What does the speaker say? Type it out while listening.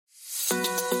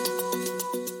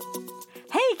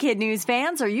Kid News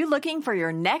fans, are you looking for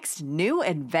your next new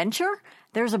adventure?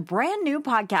 There's a brand new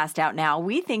podcast out now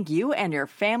we think you and your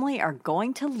family are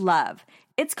going to love.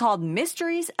 It's called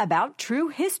Mysteries About True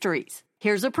Histories.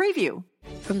 Here's a preview.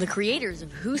 From the creators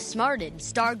of Who Smarted,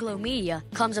 Starglow Media,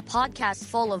 comes a podcast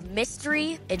full of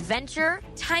mystery, adventure,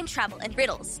 time travel and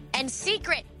riddles, and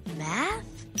secret math.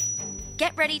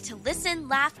 Get ready to listen,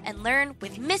 laugh, and learn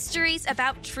with Mysteries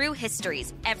About True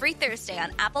Histories every Thursday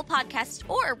on Apple Podcasts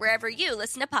or wherever you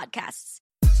listen to podcasts.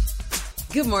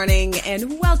 Good morning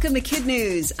and welcome to Kid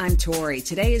News. I'm Tori.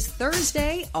 Today is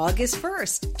Thursday, August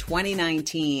 1st,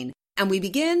 2019. And we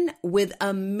begin with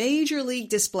a major league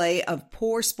display of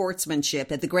poor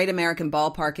sportsmanship at the Great American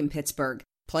Ballpark in Pittsburgh.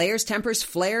 Players' tempers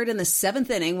flared in the seventh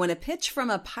inning when a pitch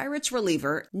from a Pirates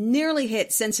reliever nearly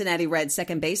hit Cincinnati Reds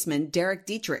second baseman Derek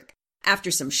Dietrich.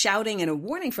 After some shouting and a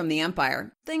warning from the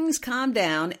umpire, things calmed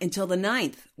down until the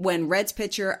ninth, when Reds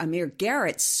pitcher Amir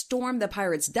Garrett stormed the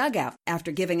Pirates' dugout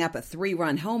after giving up a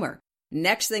 3-run homer.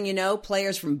 Next thing you know,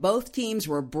 players from both teams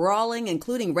were brawling,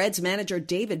 including Reds manager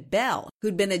David Bell,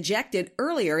 who'd been ejected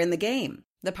earlier in the game.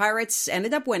 The Pirates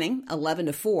ended up winning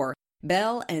 11-4.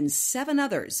 Bell and 7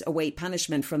 others await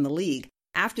punishment from the league.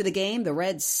 After the game, the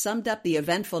Reds summed up the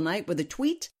eventful night with a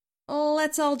tweet: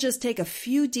 "Let's all just take a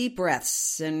few deep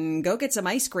breaths and go get some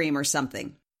ice cream or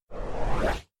something."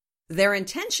 Their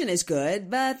intention is good,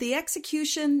 but the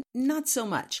execution, not so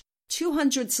much.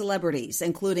 200 celebrities,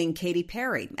 including Katy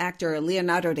Perry, actor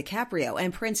Leonardo DiCaprio,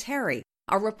 and Prince Harry,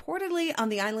 are reportedly on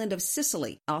the island of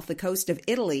Sicily, off the coast of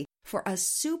Italy, for a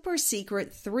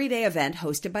super-secret 3-day event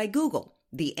hosted by Google.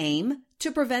 The aim?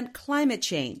 To prevent climate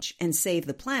change and save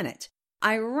the planet.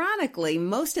 Ironically,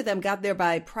 most of them got there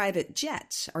by private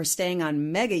jet, are staying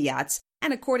on mega yachts,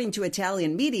 and according to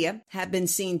Italian media, have been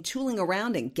seen tooling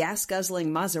around in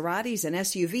gas-guzzling Maseratis and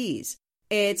SUVs.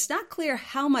 It's not clear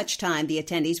how much time the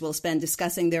attendees will spend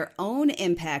discussing their own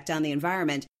impact on the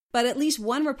environment, but at least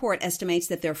one report estimates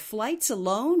that their flights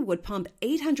alone would pump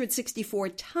 864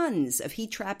 tons of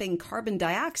heat-trapping carbon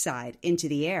dioxide into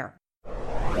the air.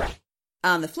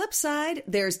 On the flip side,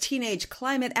 there's teenage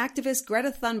climate activist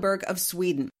Greta Thunberg of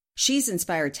Sweden. She's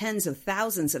inspired tens of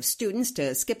thousands of students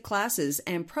to skip classes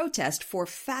and protest for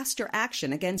faster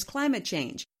action against climate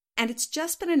change. And it's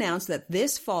just been announced that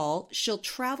this fall, she'll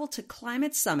travel to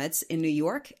climate summits in New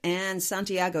York and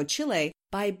Santiago, Chile,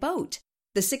 by boat.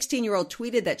 The 16-year-old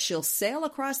tweeted that she'll sail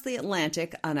across the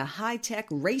Atlantic on a high-tech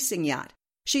racing yacht.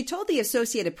 She told the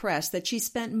Associated Press that she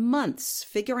spent months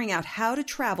figuring out how to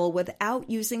travel without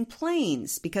using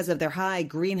planes because of their high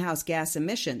greenhouse gas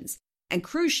emissions. And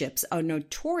cruise ships are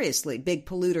notoriously big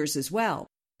polluters as well.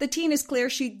 The teen is clear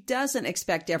she doesn't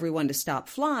expect everyone to stop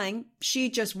flying. She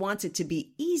just wants it to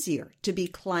be easier to be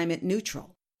climate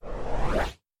neutral.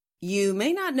 You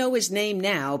may not know his name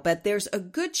now, but there's a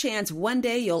good chance one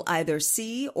day you'll either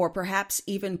see or perhaps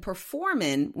even perform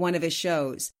in one of his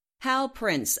shows. Hal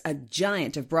Prince, a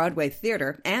giant of Broadway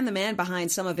theater and the man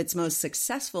behind some of its most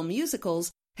successful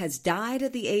musicals, has died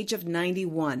at the age of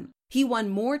 91. He won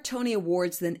more Tony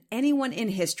Awards than anyone in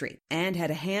history and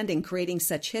had a hand in creating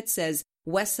such hits as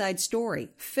West Side Story,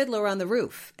 Fiddler on the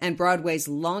Roof, and Broadway's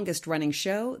longest-running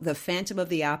show, The Phantom of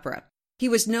the Opera. He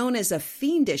was known as a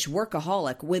fiendish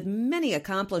workaholic with many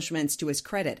accomplishments to his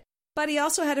credit. But he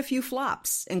also had a few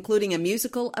flops, including a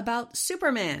musical about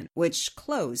Superman, which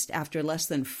closed after less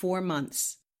than 4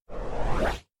 months.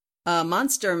 A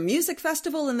monster music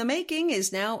festival in the making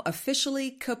is now officially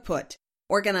kaput.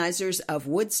 Organizers of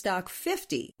Woodstock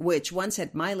 50, which once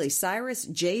had Miley Cyrus,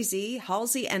 Jay-Z,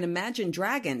 Halsey, and Imagine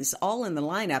Dragons all in the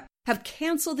lineup, have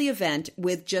canceled the event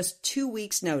with just 2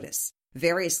 weeks' notice.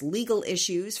 Various legal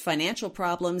issues, financial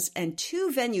problems, and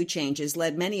 2 venue changes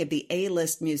led many of the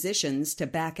A-list musicians to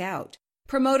back out.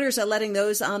 Promoters are letting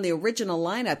those on the original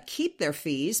lineup keep their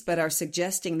fees, but are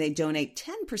suggesting they donate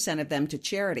 10% of them to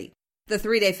charity. The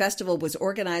 3-day festival was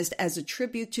organized as a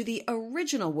tribute to the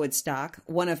original Woodstock,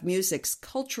 one of music's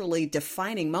culturally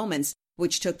defining moments,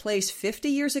 which took place 50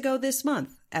 years ago this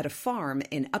month at a farm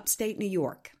in upstate New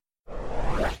York.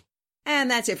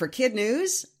 And that's it for Kid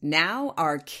News. Now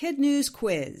our Kid News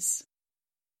quiz.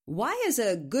 Why is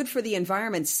a Good for the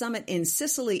Environment summit in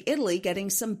Sicily, Italy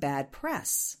getting some bad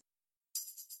press?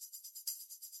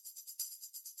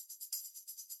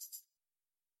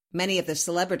 Many of the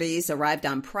celebrities arrived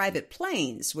on private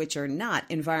planes, which are not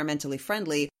environmentally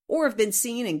friendly, or have been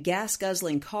seen in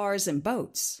gas-guzzling cars and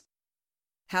boats.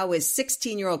 How is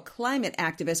 16-year-old climate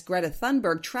activist Greta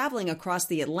Thunberg traveling across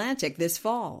the Atlantic this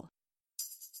fall?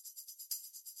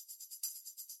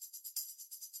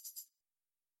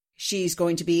 She's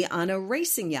going to be on a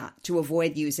racing yacht to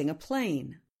avoid using a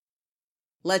plane.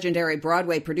 Legendary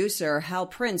Broadway producer Hal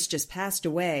Prince just passed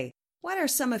away. What are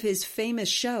some of his famous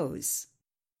shows?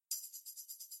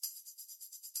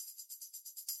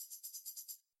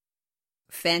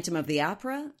 Phantom of the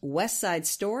Opera, West Side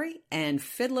Story, and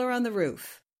Fiddler on the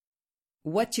Roof.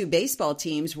 What two baseball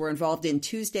teams were involved in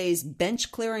Tuesday's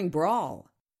bench-clearing brawl?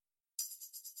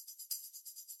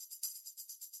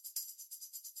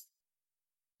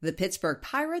 The Pittsburgh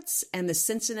Pirates and the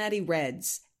Cincinnati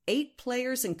Reds. 8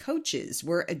 players and coaches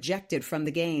were ejected from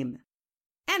the game.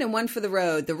 And in one for the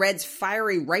road, the Reds'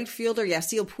 fiery right fielder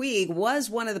Yasiel Puig was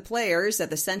one of the players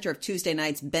at the center of Tuesday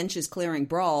night's benches-clearing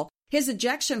brawl. His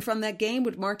ejection from that game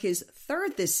would mark his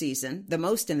 3rd this season, the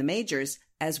most in the majors,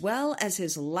 as well as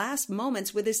his last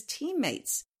moments with his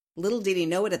teammates. Little did he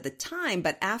know it at the time,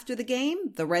 but after the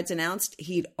game, the Reds announced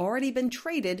he'd already been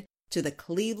traded to the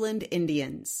Cleveland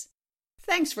Indians.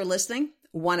 Thanks for listening.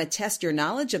 Want to test your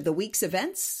knowledge of the week's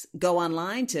events? Go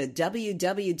online to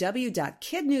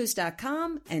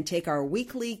www.kidnews.com and take our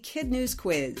weekly Kid News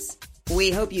quiz.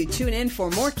 We hope you tune in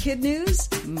for more Kid News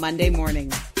Monday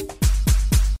morning.